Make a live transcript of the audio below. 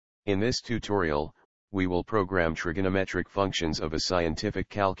In this tutorial, we will program trigonometric functions of a scientific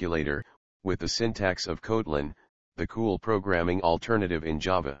calculator, with the syntax of Kotlin, the cool programming alternative in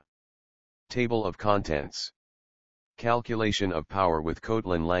Java. Table of contents. Calculation of power with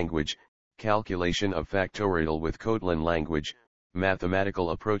Kotlin language, calculation of factorial with Kotlin language,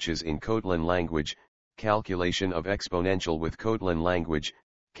 mathematical approaches in Kotlin language, calculation of exponential with Kotlin language,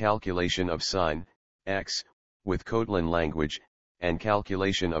 calculation of sine, x, with Kotlin language, and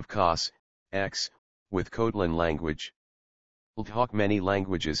calculation of cos, x, with Kotlin language. Many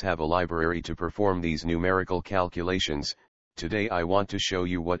languages have a library to perform these numerical calculations. Today I want to show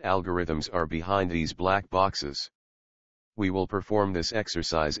you what algorithms are behind these black boxes. We will perform this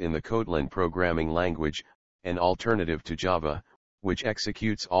exercise in the Kotlin programming language, an alternative to Java, which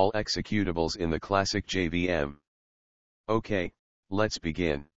executes all executables in the classic JVM. Okay, let's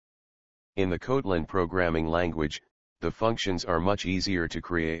begin. In the Kotlin programming language, the functions are much easier to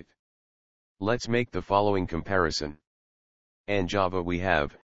create. Let's make the following comparison. In Java we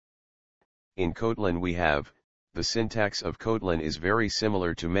have. In Kotlin we have. The syntax of Kotlin is very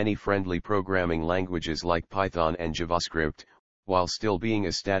similar to many friendly programming languages like Python and JavaScript, while still being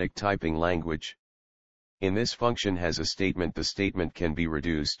a static typing language. In this function has a statement. The statement can be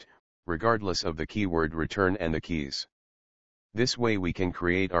reduced, regardless of the keyword return and the keys. This way we can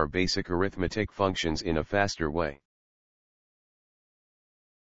create our basic arithmetic functions in a faster way.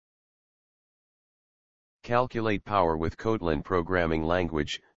 Calculate power with Kotlin programming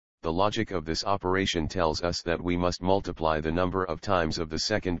language. The logic of this operation tells us that we must multiply the number of times of the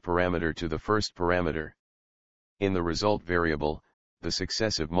second parameter to the first parameter. In the result variable, the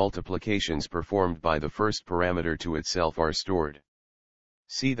successive multiplications performed by the first parameter to itself are stored.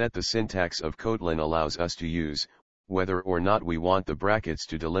 See that the syntax of Kotlin allows us to use, whether or not we want the brackets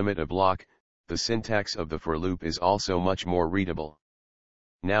to delimit a block. The syntax of the for loop is also much more readable.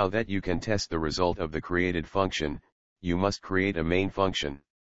 Now that you can test the result of the created function, you must create a main function.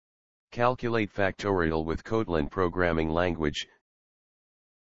 Calculate factorial with Kotlin programming language.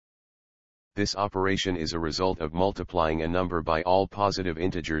 This operation is a result of multiplying a number by all positive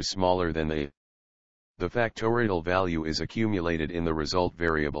integers smaller than the factorial value is accumulated in the result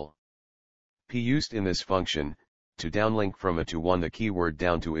variable. P used in this function. To downlink from a to 1 the keyword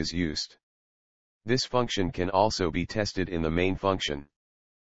down to is used. This function can also be tested in the main function.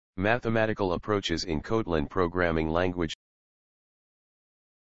 Mathematical approaches in Kotlin programming language.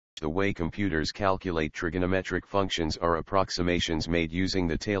 The way computers calculate trigonometric functions are approximations made using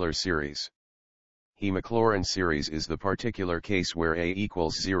the Taylor series. Maclaurin series is the particular case where a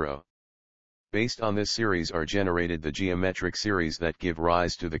equals 0. Based on this series are generated the geometric series that give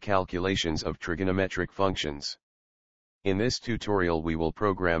rise to the calculations of trigonometric functions. In this tutorial we will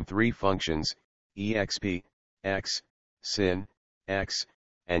program three functions, exp, x, sin, x,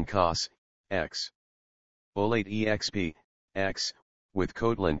 and cos, x. Olate exp, x, with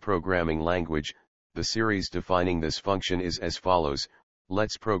Kotlin programming language, the series defining this function is as follows.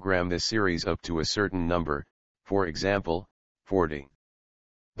 Let's program this series up to a certain number, for example, 40.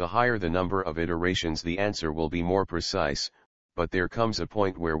 The higher the number of iterations the answer will be more precise, but there comes a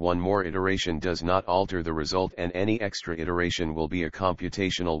point where one more iteration does not alter the result and any extra iteration will be a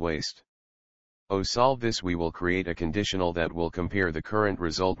computational waste. To solve this we will create a conditional that will compare the current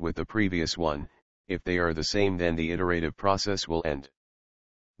result with the previous one. If they are the same then the iterative process will end.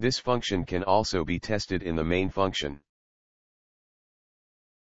 This function can also be tested in the main function.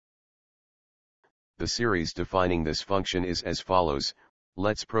 The series defining this function is as follows.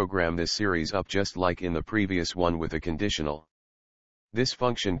 Let's program this series up just like in the previous one with a conditional. This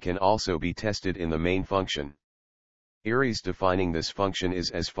function can also be tested in the main function. Series defining this function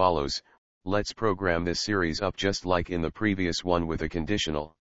is as follows. Let's program this series up just like in the previous one with a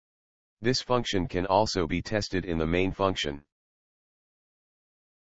conditional. This function can also be tested in the main function.